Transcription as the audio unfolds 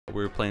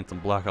We were playing some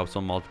Black Ops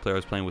 1 multiplayer. I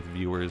was playing with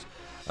viewers.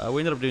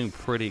 We ended up doing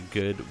pretty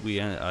good.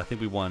 I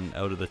think we won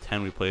out of the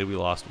 10 we played. We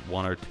lost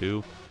 1 or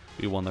 2.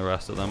 We won the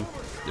rest of them.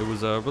 It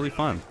was really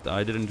fun.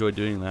 I did enjoy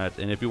doing that.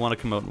 And if you want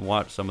to come out and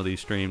watch some of these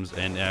streams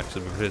and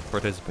actually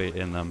participate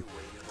in them,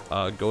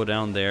 go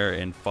down there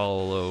and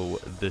follow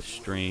this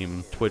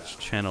stream Twitch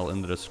channel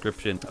in the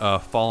description.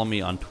 Follow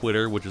me on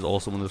Twitter, which is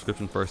also in the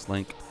description, first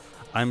link.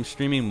 I'm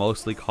streaming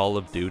mostly Call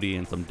of Duty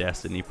and some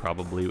Destiny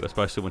probably,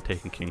 especially when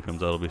Taken King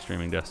comes out. I'll be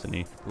streaming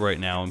Destiny. Right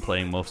now I'm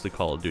playing mostly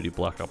Call of Duty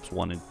Black Ops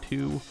 1 and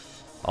 2.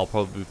 I'll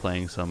probably be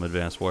playing some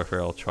Advanced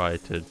Warfare. I'll try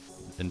to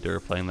endure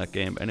playing that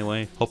game.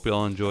 Anyway, hope you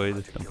all enjoyed.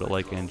 Don't forget to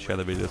like and share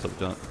the video so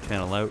the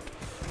channel out.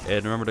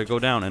 And remember to go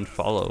down and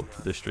follow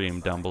the stream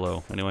down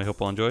below. Anyway, hope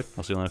you all enjoyed.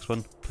 I'll see you in the next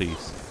one.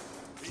 Peace.